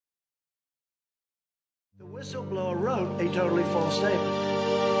The whistleblower wrote a totally false statement.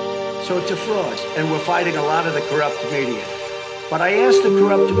 So it's a fraud, and we're fighting a lot of the corrupt media. But I asked the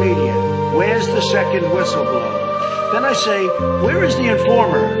corrupt media, where's the second whistleblower? Then I say, where is the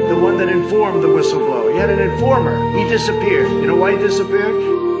informer, the one that informed the whistleblower? You had an informer. He disappeared. You know why he disappeared?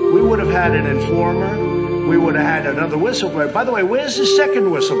 We would have had an informer. We would have had another whistleblower. By the way, where's the second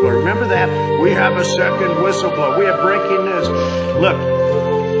whistleblower? Remember that? We have a second whistleblower. We have breaking news. Look.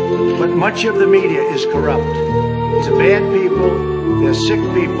 But much of the media is corrupt. These are bad people. They're sick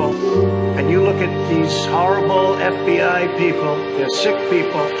people. And you look at these horrible FBI people. They're sick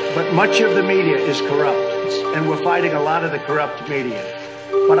people. But much of the media is corrupt. And we're fighting a lot of the corrupt media.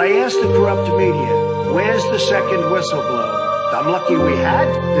 But I asked the corrupt media, where's the second whistleblower? I'm lucky we had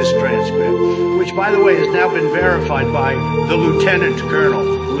this transcript, which, by the way, has now been verified by the Lieutenant Colonel.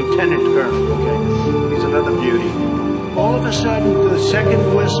 Lieutenant Colonel, okay? He's another beauty. All of a sudden, the second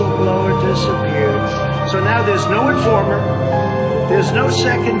whistleblower disappeared. So now there's no informer. There's no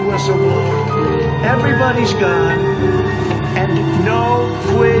second whistleblower. Everybody's gone. And no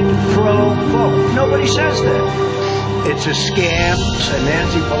quid pro quo. Nobody says that. It's a scam, and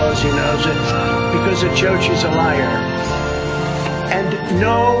Nancy Pelosi knows it, because it shows she's a liar. And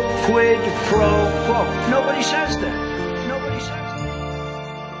no quid pro quo. Nobody says that.